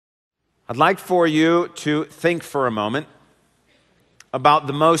I'd like for you to think for a moment about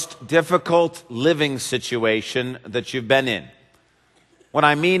the most difficult living situation that you've been in. What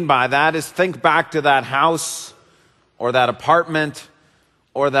I mean by that is think back to that house or that apartment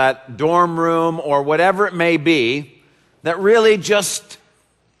or that dorm room or whatever it may be that really just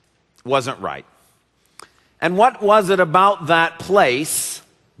wasn't right. And what was it about that place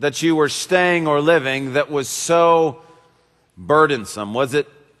that you were staying or living that was so burdensome? Was it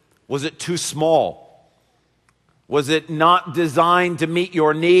too small? Was it not designed to meet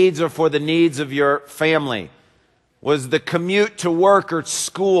your needs or for the needs of your family? Was the commute to work or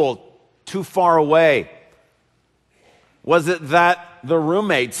school too far away? Was it that the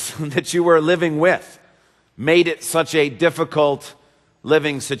roommates that you were living with made it such a difficult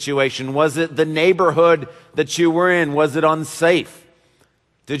living situation? Was it the neighborhood that you were in? Was it unsafe?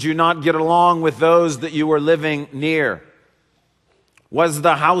 Did you not get along with those that you were living near? Was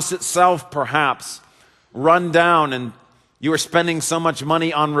the house itself perhaps run down and you were spending so much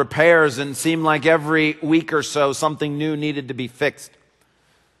money on repairs and it seemed like every week or so something new needed to be fixed?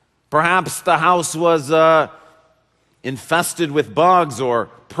 Perhaps the house was infested with bugs or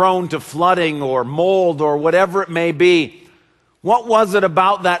prone to flooding or mold or whatever it may be. What was it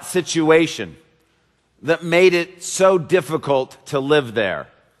about that situation that made it so difficult to live there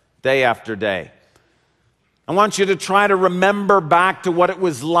day after day? I want you to try to remember back to what it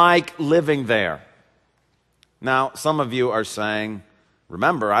was like living there. Now, some of you are saying,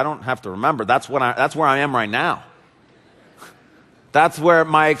 remember, I don't have to remember. That's where I am right now. That's where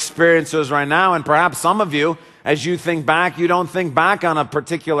my experience is right now. And perhaps some of you, as you think back, you don't think back on a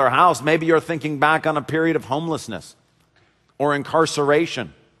particular house. Maybe you're thinking back on a period of homelessness or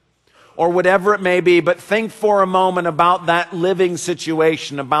incarceration or whatever it may be. But think for a moment about that living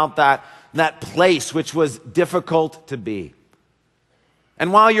situation, about that place which was difficult to be.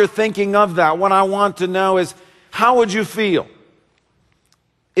 And while you're thinking of that, what I want to know is, how would you feel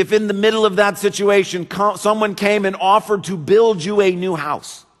if in the middle of that situation someone came and offered to build you a new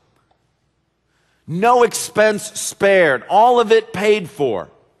house? No expense spared, all of it paid for.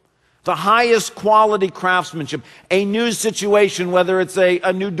 The highest quality craftsmanship, a new situation, whether it's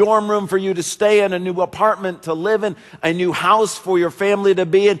a new dorm room for you to stay in, a new apartment to live in, a new house for your family to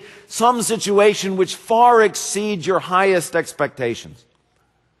be in, some situation which far exceeds your highest expectations.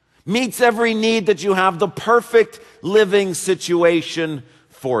 Meets every need that you have, the perfect living situation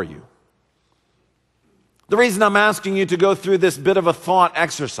for you. The reason I'm asking you to go through this bit of a thought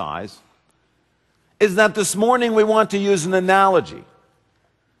exercise is that this morning we want to use an analogy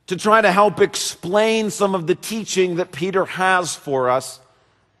to try to help explain some of the teaching that Peter has for us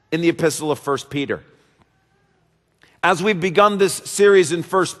in the epistle of 1 Peter. As we've begun this series in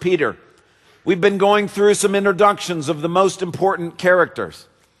 1 Peter, we've been going through some introductions of the most important characters.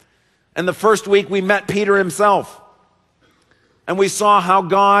 And the first week we met Peter himself. And we saw how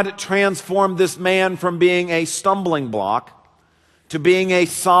God transformed this man from being a stumbling block to being a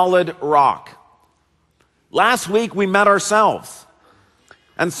solid rock. Last week we met ourselves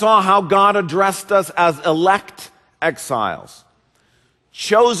and saw how God addressed us as elect exiles,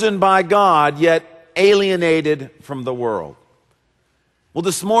 chosen by God, yet alienated from the world. Well,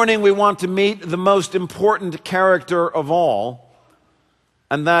 this morning we want to meet the most important character of all,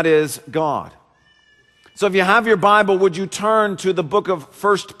 and that is God. So if you have your Bible, would you turn to the book of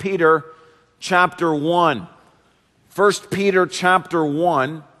 1 Peter chapter 1. 1 Peter chapter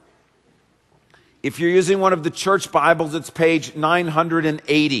 1. If you're using one of the church Bibles, it's page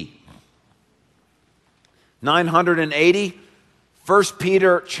 980. 980, 1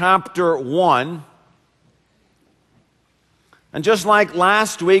 Peter chapter 1. And just like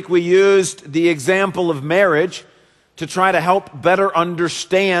last week, we used the example of marriage to try to help better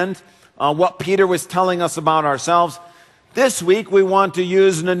understand what Peter was telling us about ourselves. This week, we want to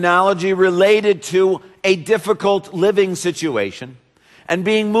use an analogy related to a difficult living situation and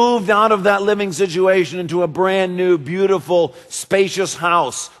being moved out of that living situation into a brand new, beautiful, spacious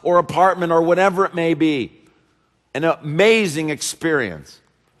house or apartment or whatever it may be. An amazing experience.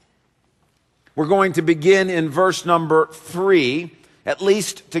 We're going to begin in verse number 3, at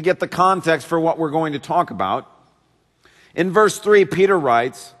least to get the context for what we're going to talk about. In verse 3, Peter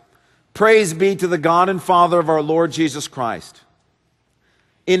writes, "Praise be to the God and Father of our Lord Jesus Christ.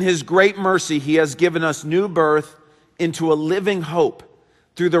 In his great mercy, he has given us new birth into a living hope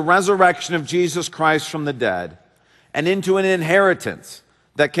through the resurrection of Jesus Christ from the dead, and into an inheritance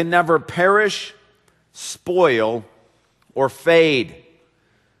that can never perish, spoil, or fade."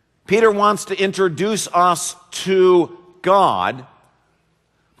 Peter wants to introduce us to God,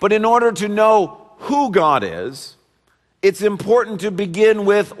 but in order to know who God is it's important to begin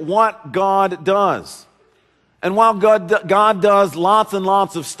with what God does. And while God does lots and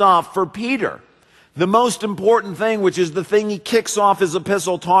lots of stuff, for Peter, the most important thing, which is the thing he kicks off his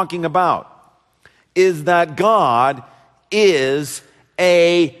epistle talking about, is that God is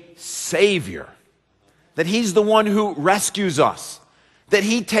a Savior. That He's the one who rescues us. That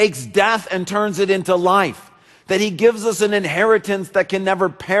He takes death and turns it into life. That He gives us an inheritance that can never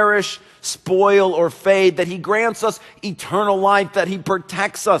perish, spoil, or fade. That He grants us eternal life. That He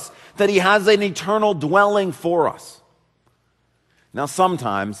protects us. That He has an eternal dwelling for us. Now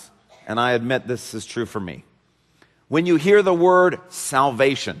sometimes, and I admit this is true for me, when you hear the word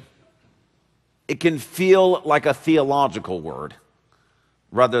salvation, it can feel like a theological word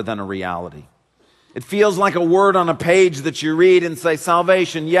rather than a reality. It feels like a word on a page that you read and say,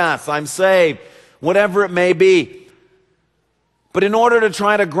 salvation, yes, I'm saved, whatever it may be. But in order to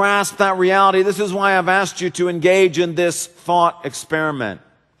try to grasp that reality, this is why I've asked you to engage in this thought experiment.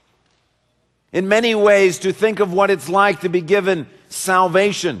 In many ways, to think of what it's like to be given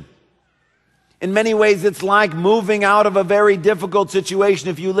salvation. In many ways, it's like moving out of a very difficult situation.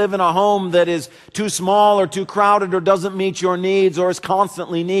 If you live in a home that is too small or too crowded or doesn't meet your needs or is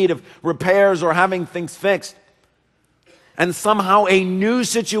constantly in need of repairs or having things fixed, and somehow a new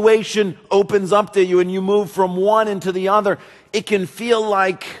situation opens up to you and you move from one into the other, it can feel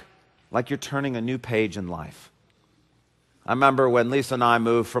like you're turning a new page in life. I remember when Lisa and I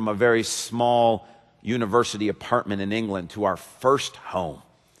moved from a very small university apartment in England to our first home.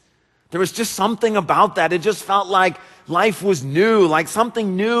 There was just something about that. It just felt like life was new, like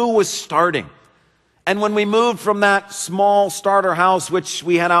something new was starting. And when we moved from that small starter house, which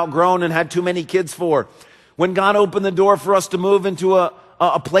we had outgrown and had too many kids for, when God opened the door for us to move into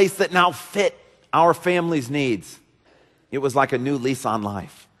a place that now fit our family's needs, it was like a new lease on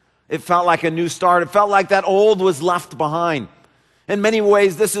life. It felt like a new start. It felt like that old was left behind. In many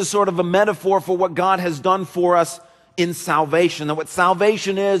ways, this is sort of a metaphor for what God has done for us in salvation. And what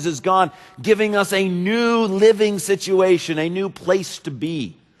salvation is God giving us a new living situation, a new place to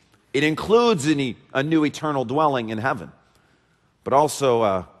be. It includes a new eternal dwelling in heaven, but also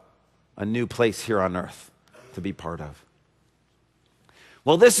a new place here on earth to be part of.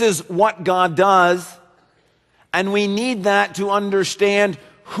 Well, this is what God does, and we need that to understand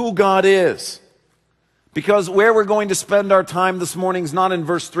who God is. Because where we're going to spend our time this morning is not in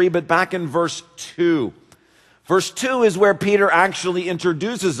verse 3, but back in verse 2. Verse 2 is where Peter actually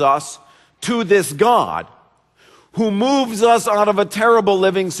introduces us to this God who moves us out of a terrible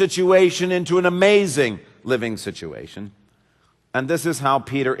living situation into an amazing living situation. And this is how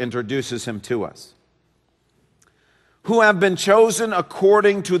Peter introduces him to us. Who have been chosen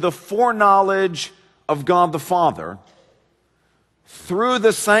according to the foreknowledge of God the Father, through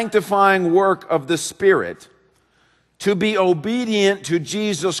the sanctifying work of the Spirit, to be obedient to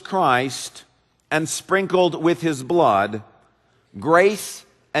Jesus Christ and sprinkled with His blood, grace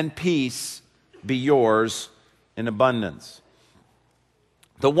and peace be yours in abundance.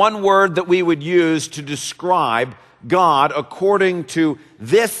 The one word that we would use to describe God according to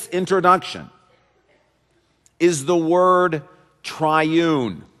this introduction is the word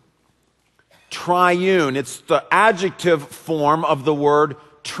triune. Triune. It's the adjective form of the word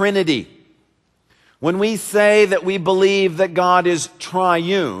Trinity. When we say that we believe that God is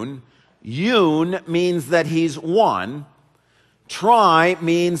triune, un means that He's one. Tri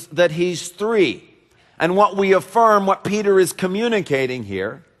means that He's three. And what we affirm, what Peter is communicating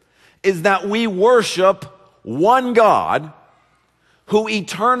here, is that we worship one God who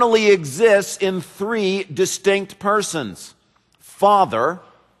eternally exists in three distinct persons: Father,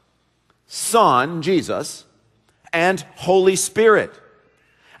 Son, Jesus, and Holy Spirit.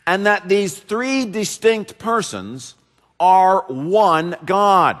 And that these three distinct persons are one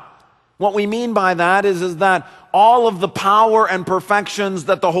God. What we mean by that is that all of the power and perfections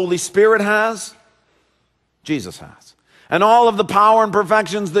that the Holy Spirit has, Jesus has. And all of the power and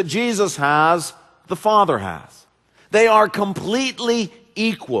perfections that Jesus has, the Father has. They are completely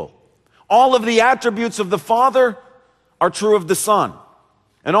equal. All of the attributes of the Father are true of the Son.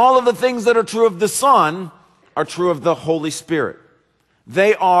 And all of the things that are true of the Son are true of the Holy Spirit.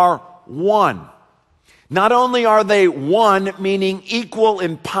 They are one. Not only are they one, meaning equal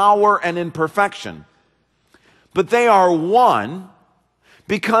in power and in perfection, but they are one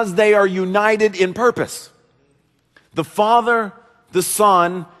because they are united in purpose. The Father, the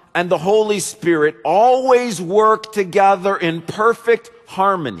Son, and the Holy Spirit always work together in perfect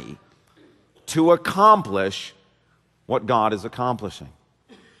harmony to accomplish what God is accomplishing.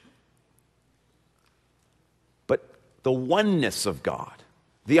 But the oneness of God,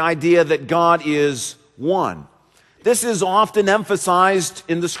 the idea that God is one, This is often emphasized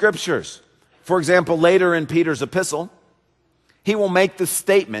in the scriptures. For example, later in Peter's epistle, he will make the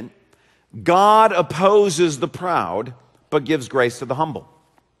statement, God opposes the proud, but gives grace to the humble.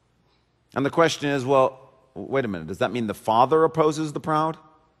 And the question is, well, wait a minute, does that mean the Father opposes the proud?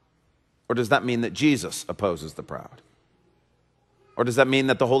 Or does that mean that Jesus opposes the proud? Or does that mean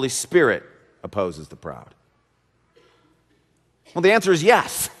that the Holy Spirit opposes the proud? Well, the answer is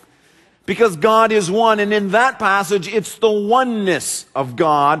yes, because God is one, and in that passage, it's the oneness of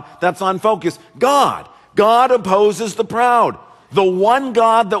God that's on focus. God opposes the proud. The one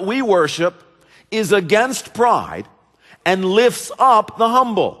God that we worship is against pride and lifts up the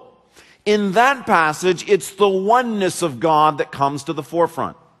humble. In that passage, it's the oneness of God that comes to the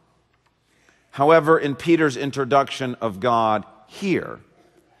forefront. However, in Peter's introduction of God here,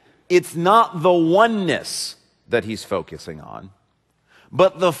 it's not the oneness that he's focusing on,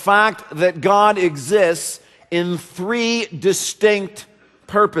 but the fact that God exists in three distinct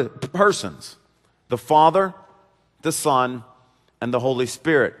persons: the Father, the Son, and the Holy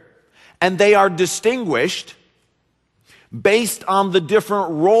Spirit. And they are distinguished based on the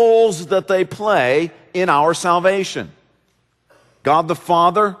different roles that they play in our salvation. God the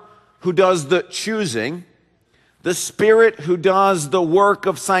Father, who does the choosing, the Spirit, who does the work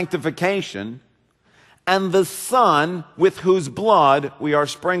of sanctification, and the Son, with whose blood we are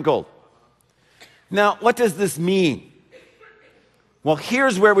sprinkled. Now, what does this mean? Well,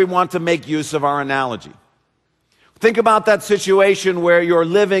 here's where we want to make use of our analogy. Think about that situation where you're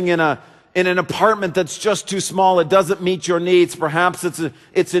living in an apartment that's just too small. It doesn't meet your needs. Perhaps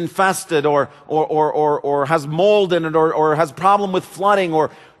it's infested or has mold in it or has a problem with flooding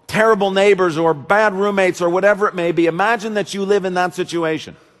or terrible neighbors or bad roommates or whatever it may be. Imagine that you live in that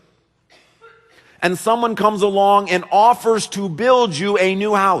situation. And someone comes along and offers to build you a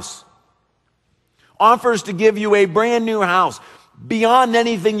new house. Offers to give you a brand new house beyond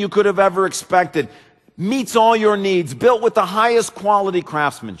anything you could have ever expected. Meets all your needs, built with the highest quality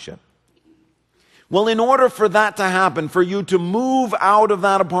craftsmanship. Well, in order for that to happen, for you to move out of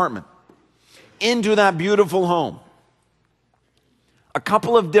that apartment into that beautiful home, a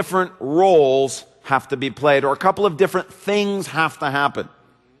couple of different roles have to be played, or a couple of different things have to happen.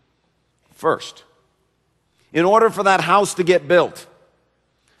 First, in order for that house to get built,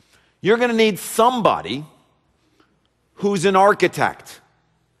 you're going to need somebody who's an architect,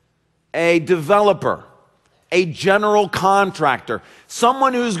 a developer, a general contractor,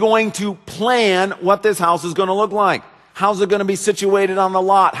 someone who's going to plan what this house is going to look like. How's it going to be situated on the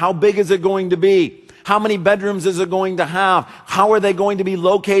lot? How big is it going to be? How many bedrooms is it going to have? How are they going to be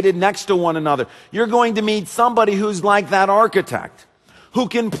located next to one another? You're going to meet somebody who's like that architect, who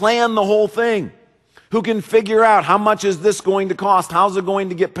can plan the whole thing, who can figure out how much is this going to cost? How's it going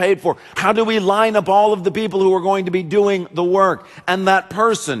to get paid for? How do we line up all of the people who are going to be doing the work? And that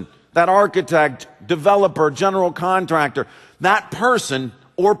person, that architect, developer, general contractor, that person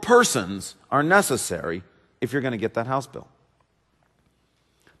or persons are necessary if you're going to get that house built.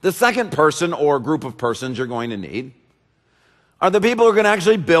 The second person or group of persons you're going to need are the people who are going to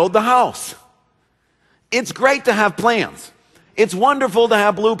actually build the house. It's great to have plans. It's wonderful to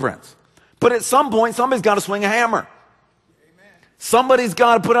have blueprints. But at some point, somebody's got to swing a hammer. Amen. Somebody's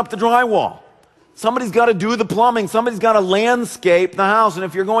got to put up the drywall. Somebody's got to do the plumbing. Somebody's got to landscape the house. And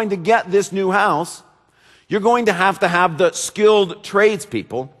if you're going to get this new house, you're going to have the skilled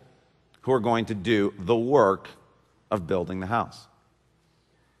tradespeople who are going to do the work of building the house.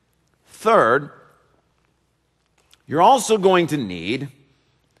 Third, you're also going to need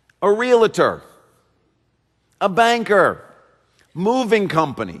a realtor, a banker, moving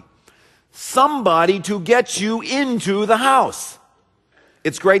company, somebody to get you into the house.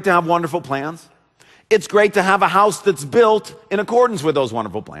 It's great to have wonderful plans. It's great to have a house that's built in accordance with those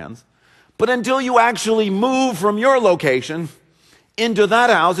wonderful plans. But until you actually move from your location into that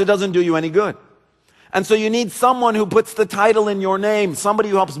house, it doesn't do you any good. And so you need someone who puts the title in your name, somebody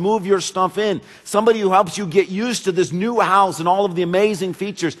who helps move your stuff in, somebody who helps you get used to this new house and all of the amazing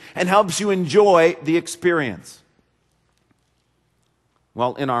features and helps you enjoy the experience.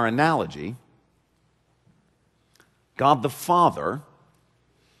 Well, in our analogy, God the Father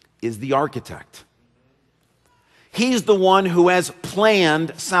is the architect. He's the one who has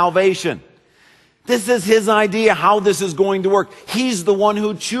planned salvation. This is his idea how this is going to work. He's the one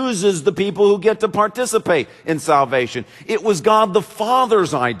who chooses the people who get to participate in salvation. It was God the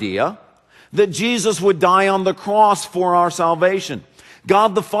Father's idea that Jesus would die on the cross for our salvation.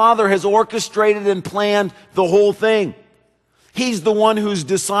 God the Father has orchestrated and planned the whole thing. He's the one who's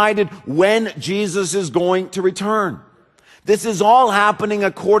decided when Jesus is going to return. This is all happening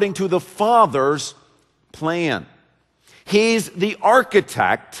according to the Father's plan. He's the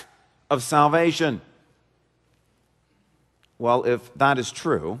architect of salvation. Well, if that is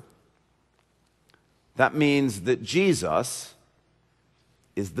true, that means that Jesus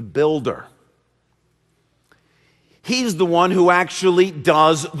is the builder. He's the one who actually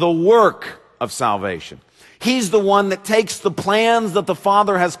does the work of salvation. He's the one that takes the plans that the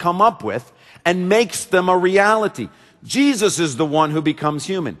Father has come up with and makes them a reality. Jesus is the one who becomes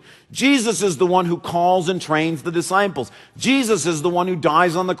human. Jesus is the one who calls and trains the disciples. Jesus is the one who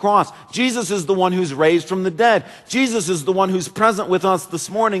dies on the cross. Jesus is the one who's raised from the dead. Jesus is the one who's present with us this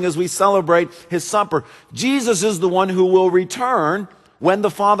morning as we celebrate his supper. Jesus is the one who will return when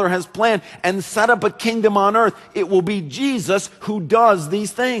the Father has planned and set up a kingdom on earth. It will be Jesus who does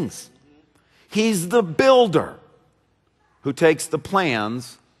these things. He's the builder who takes the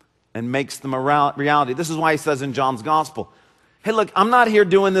plans and makes them a reality. This is why he says in John's gospel, hey, look, I'm not here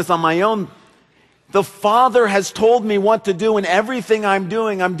doing this on my own. The Father has told me what to do, and everything I'm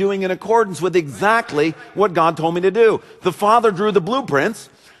doing in accordance with exactly what God told me to do. The Father drew the blueprints.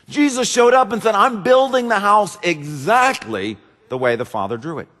 Jesus showed up and said, I'm building the house exactly the way the Father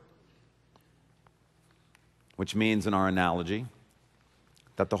drew it. Which means, in our analogy,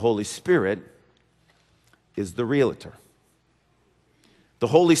 that the Holy Spirit is the realtor. The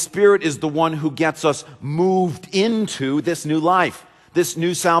Holy Spirit is the one who gets us moved into this new life, this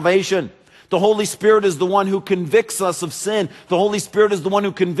new salvation. The Holy Spirit is the one who convicts us of sin. The Holy Spirit is the one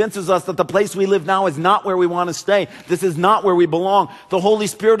who convinces us that the place we live now is not where we want to stay. This is not where we belong. The Holy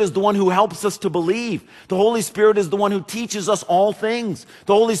Spirit is the one who helps us to believe. The Holy Spirit is the one who teaches us all things.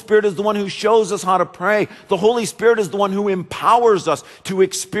 The Holy Spirit is the one who shows us how to pray. The Holy Spirit is the one who empowers us to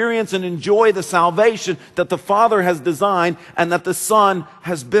experience and enjoy the salvation that the Father has designed and that the Son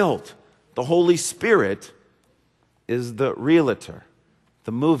has built. The Holy Spirit is the realtor,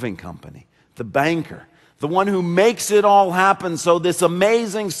 the moving company, the banker, the one who makes it all happen so this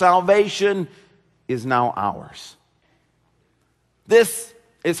amazing salvation is now ours. This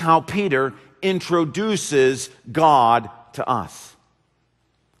is how Peter introduces God to us.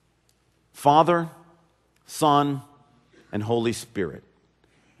 Father, Son, and Holy Spirit.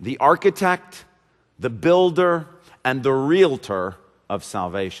 The architect, the builder, and the realtor of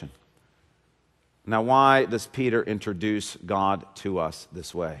salvation. Now, why does Peter introduce God to us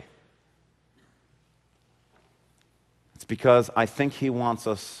this way? It's because I think he wants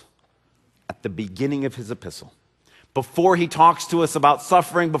us at the beginning of his epistle. Before he talks to us about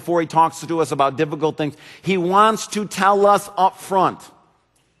suffering, before he talks to us about difficult things, he wants to tell us up front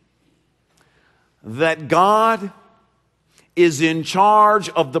that God is in charge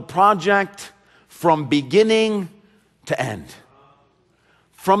of the project from beginning to end.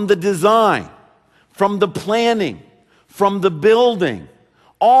 From the design, from the planning, from the building,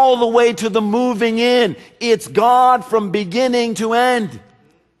 all the way to the moving in. It's God from beginning to end.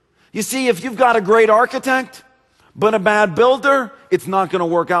 You see, if you've got a great architect, but a bad builder, it's not going to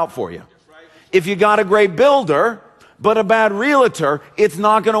work out for you. If you got a great builder, but a bad realtor, it's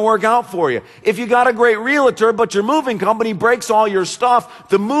not going to work out for you. If you got a great realtor, but your moving company breaks all your stuff,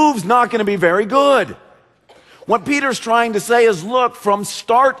 the move's not going to be very good. What Peter's trying to say is, look, from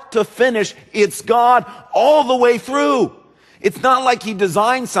start to finish, it's God all the way through. It's not like he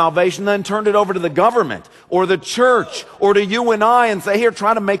designed salvation, then turned it over to the government or the church or to you and I and say, here,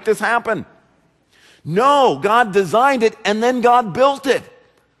 try to make this happen. No, God designed it and then God built it.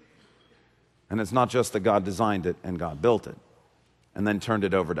 And it's not just that God designed it and God built it and then turned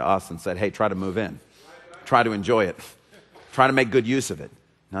it over to us and said, hey, try to move in. Try to enjoy it. Try to make good use of it.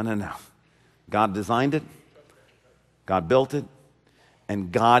 No. God designed it. God built it.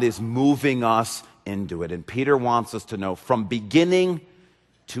 And God is moving us into it. And Peter wants us to know from beginning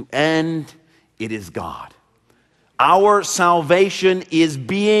to end, it is God. Our salvation is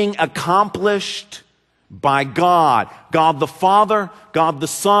being accomplished by God. God the Father, God the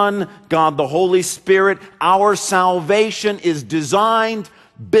Son, God the Holy Spirit. Our salvation is designed,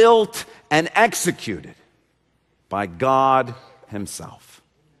 built, and executed by God himself.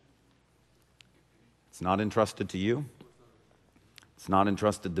 It's not entrusted to you. It's not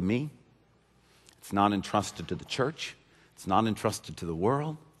entrusted to me. It's not entrusted to the church. It's not entrusted to the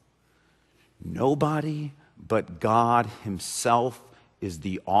world. Nobody but God himself is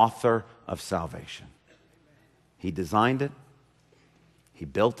the author of salvation. He designed it. He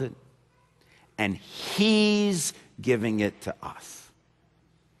built it. And he's giving it to us.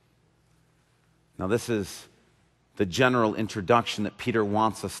 Now, this is the general introduction that Peter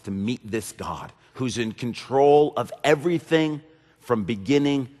wants us to meet this God who's in control of everything from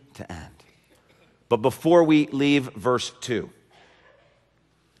beginning to end. But before we leave verse 2,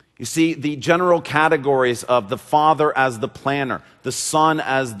 You see, the general categories of the Father as the planner, the Son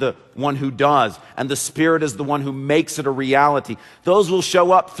as the one who does, and the Spirit as the one who makes it a reality, those will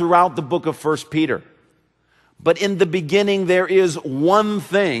show up throughout the book of 1 Peter. But in the beginning, there is one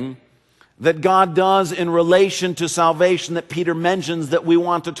thing that God does in relation to salvation that Peter mentions that we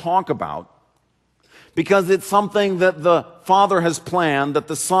want to talk about, because it's something that the Father has planned, that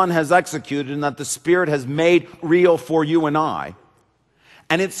the Son has executed, and that the Spirit has made real for you and I.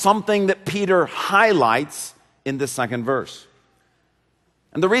 And it's something that Peter highlights in the second verse.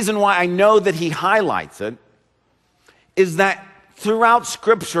 And the reason why I know that he highlights it is that throughout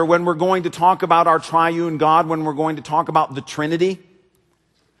Scripture, when we're going to talk about our triune God, when we're going to talk about the Trinity,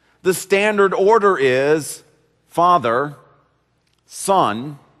 the standard order is Father,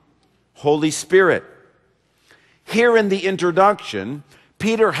 Son, Holy Spirit. Here in the introduction,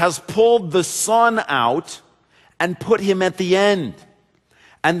 Peter has pulled the Son out and put him at the end.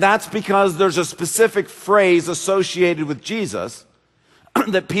 And that's because there's a specific phrase associated with Jesus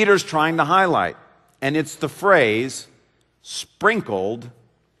that Peter's trying to highlight. And it's the phrase, sprinkled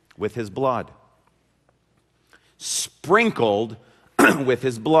with his blood. Sprinkled with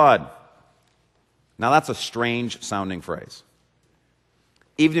his blood. Now that's a strange sounding phrase.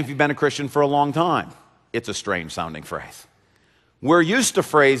 Even if you've been a Christian for a long time, it's a strange sounding phrase. We're used to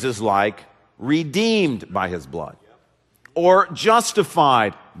phrases like redeemed by his blood, or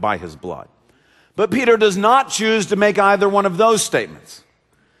justified by his blood. But Peter does not choose to make either one of those statements.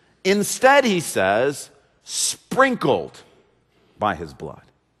 Instead, he says, sprinkled by his blood.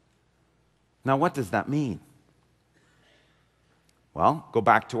 Now, what does that mean? Well, go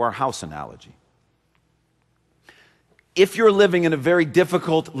back to our house analogy. If you're living in a very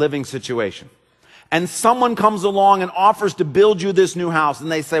difficult living situation, and someone comes along and offers to build you this new house,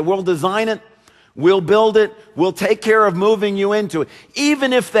 and they say, we'll design it, we'll build it, we'll take care of moving you into it.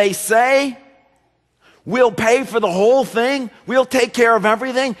 Even if they say, we'll pay for the whole thing, we'll take care of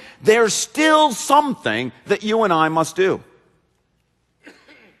everything, there's still something that you and I must do.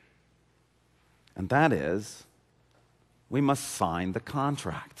 And that is, we must sign the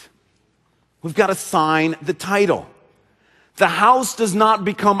contract. We've got to sign the title. The house does not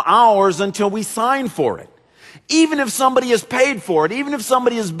become ours until we sign for it. Even if somebody has paid for it, even if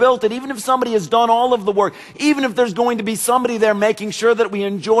somebody has built it, even if somebody has done all of the work, even if there's going to be somebody there making sure that we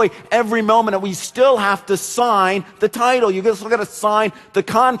enjoy every moment, and we still have to sign the title. You still got to sign the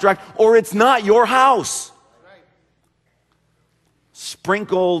contract, or it's not your house.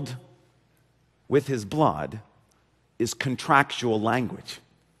 Sprinkled with his blood is contractual language.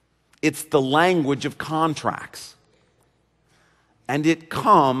 It's the language of contracts. And it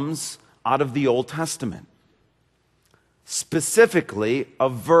comes out of the Old Testament. Specifically, a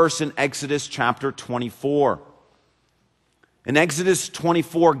verse in Exodus chapter 24. In Exodus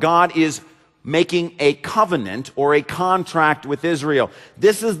 24, God is making a covenant or a contract with Israel.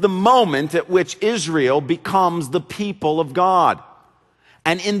 This is the moment at which Israel becomes the people of God.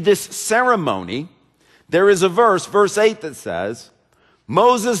 And in this ceremony, there is a verse, verse 8, that says,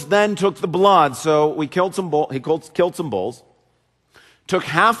 Moses then took the blood, so he killed some bulls, took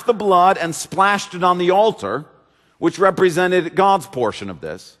half the blood and splashed it on the altar, which represented God's portion of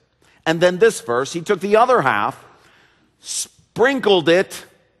this. And then this verse, he took the other half, sprinkled it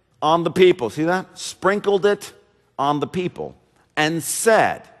on the people. See that? Sprinkled it on the people and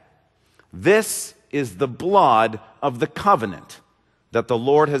said, this is the blood of the covenant that the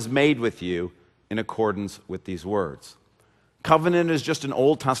Lord has made with you in accordance with these words. Covenant is just an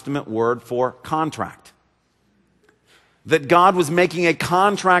Old Testament word for contract. That God was making a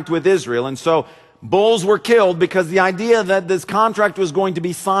contract with Israel, and so bulls were killed because the idea that this contract was going to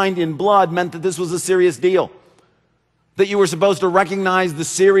be signed in blood meant that this was a serious deal. That you were supposed to recognize the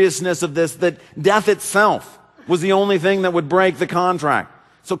seriousness of this, that death itself was the only thing that would break the contract.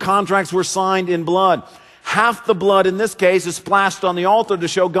 So contracts were signed in blood. Half the blood in this case is splashed on the altar to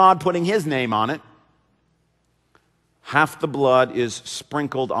show God putting his name on it. Half the blood is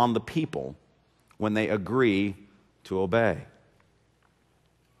sprinkled on the people when they agree to obey.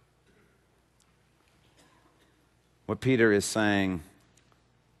 What Peter is saying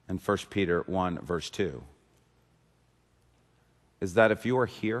in 1 Peter 1 verse 2 is that if you are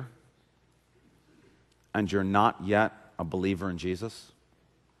here and you're not yet a believer in Jesus,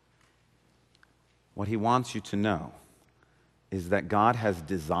 what he wants you to know is that God has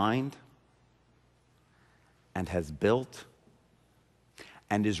designed and has built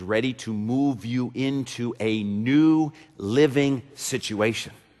and is ready to move you into a new living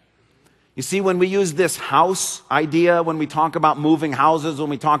situation. You see, when we use this house idea, when we talk about moving houses, when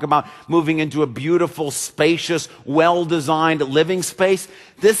we talk about moving into a beautiful, spacious, well-designed living space,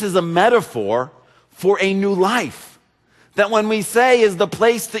 this is a metaphor for a new life. That when we say, is the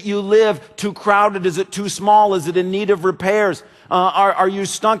place that you live too crowded? Is it too small? Is it in need of repairs? Are you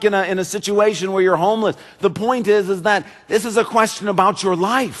stuck in a situation where you're homeless? The point is that this is a question about your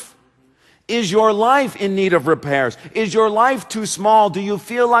life. Is your life in need of repairs? Is your life too small? Do you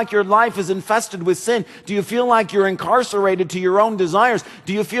feel like your life is infested with sin? Do you feel like you're incarcerated to your own desires?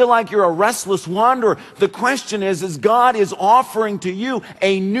 Do you feel like you're a restless wanderer? The question is God is offering to you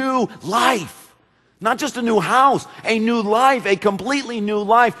a new life. Not just a new house, a new life, a completely new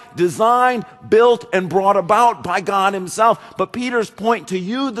life, designed, built, and brought about by God himself. But Peter's point to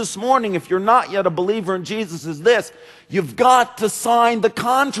you this morning, if you're not yet a believer in Jesus, is this: you've got to sign the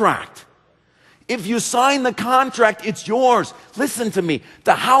contract. If you sign the contract, it's yours. Listen to me.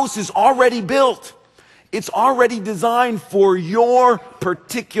 The house is already built. It's already designed for your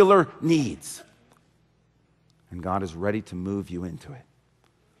particular needs. And God is ready to move you into it.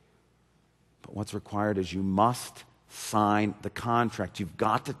 But what's required is you must sign the contract. You've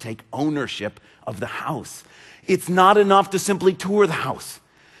got to take ownership of the house. It's not enough to simply tour the house.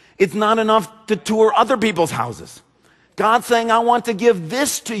 It's not enough to tour other people's houses. God's saying, I want to give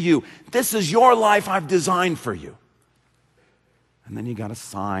this to you. This is your life I've designed for you. And then you got to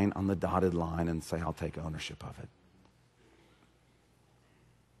sign on the dotted line and say, I'll take ownership of it.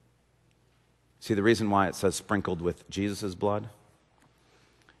 See, the reason why it says sprinkled with Jesus' blood?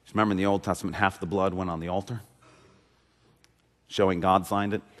 Just remember in the Old Testament, half the blood went on the altar, showing God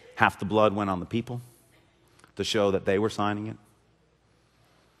signed it. Half the blood went on the people to show that they were signing it.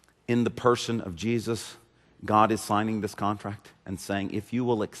 In the person of Jesus, God is signing this contract and saying, if you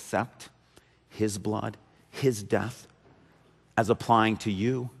will accept his blood, his death, as applying to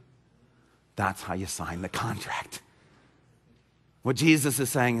you, that's how you sign the contract. What Jesus is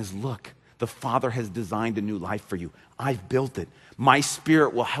saying is, look, the Father has designed a new life for you. I've built it. My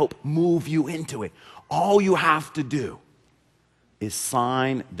Spirit will help move you into it. All you have to do is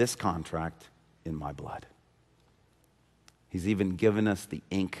sign this contract in my blood. He's even given us the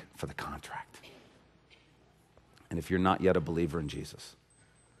ink for the contract. And if you're not yet a believer in Jesus,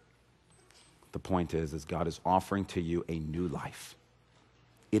 the point is God is offering to you a new life.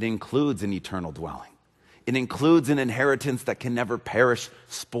 It includes an eternal dwelling. It includes an inheritance that can never perish,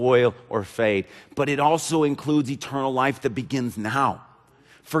 spoil, or fade. But it also includes eternal life that begins now.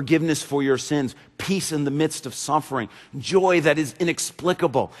 Forgiveness for your sins, peace in the midst of suffering, joy that is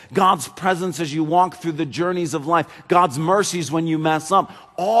inexplicable, God's presence as you walk through the journeys of life, God's mercies when you mess up.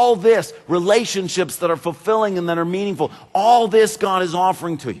 All this, relationships that are fulfilling and that are meaningful, all this God is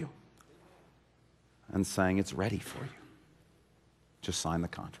offering to you and saying it's ready for you. Just sign the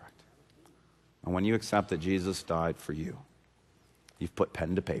contract. And when you accept that Jesus died for you, you've put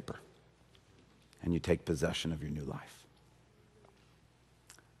pen to paper and you take possession of your new life.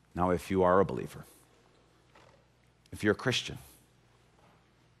 Now, if you are a believer, if you're a Christian,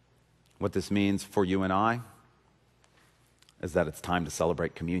 what this means for you and I is that it's time to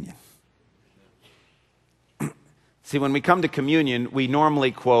celebrate communion. See, when we come to communion, we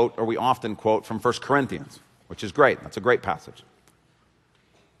normally quote, or we often quote from 1 Corinthians, which is great. That's a great passage.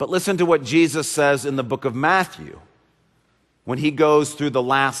 But listen to what Jesus says in the book of Matthew when he goes through the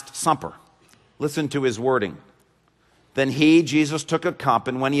Last Supper. Listen to his wording. Then he, Jesus, took a cup,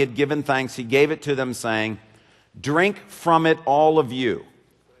 and when he had given thanks, he gave it to them, saying, drink from it, all of you.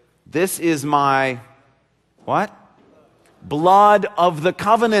 This is my, what? Blood of the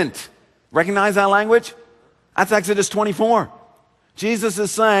covenant. Recognize that language? That's Exodus 24. Jesus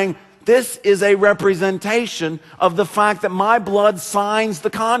is saying, this is a representation of the fact that my blood signs the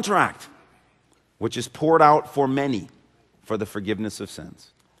contract, which is poured out for many for the forgiveness of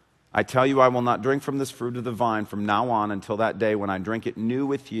sins. I tell you, I will not drink from this fruit of the vine from now on until that day when I drink it new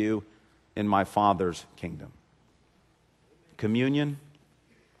with you in my Father's kingdom. Communion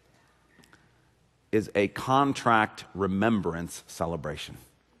is a contract remembrance celebration.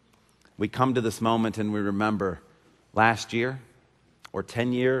 We come to this moment and we remember last year or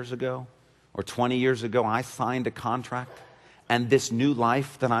 10 years ago or 20 years ago, I signed a contract, and this new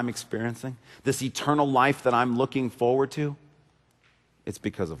life that I'm experiencing, this eternal life that I'm looking forward to, it's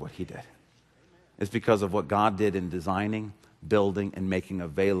because of what he did. It's because of what God did in designing, building, and making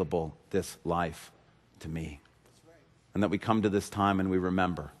available this life to me. And that we come to this time and we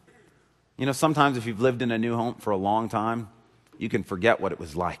remember. You know, sometimes if you've lived in a new home for a long time, you can forget what it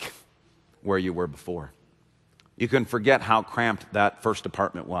was like where you were before. You can forget how cramped that first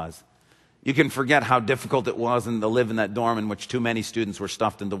apartment was. You can forget how difficult it was to live in that dorm in which too many students were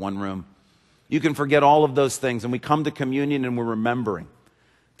stuffed into one room. You can forget all of those things, and we come to communion and we're remembering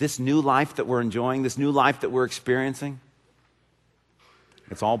this new life that we're enjoying, this new life that we're experiencing.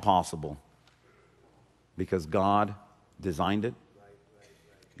 It's all possible because God designed it,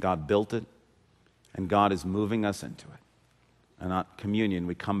 God built it, and God is moving us into it. And at communion,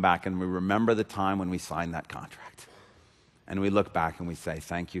 we come back and we remember the time when we signed that contract. And we look back and we say,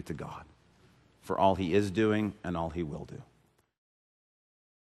 thank you to God for all he is doing and all he will do.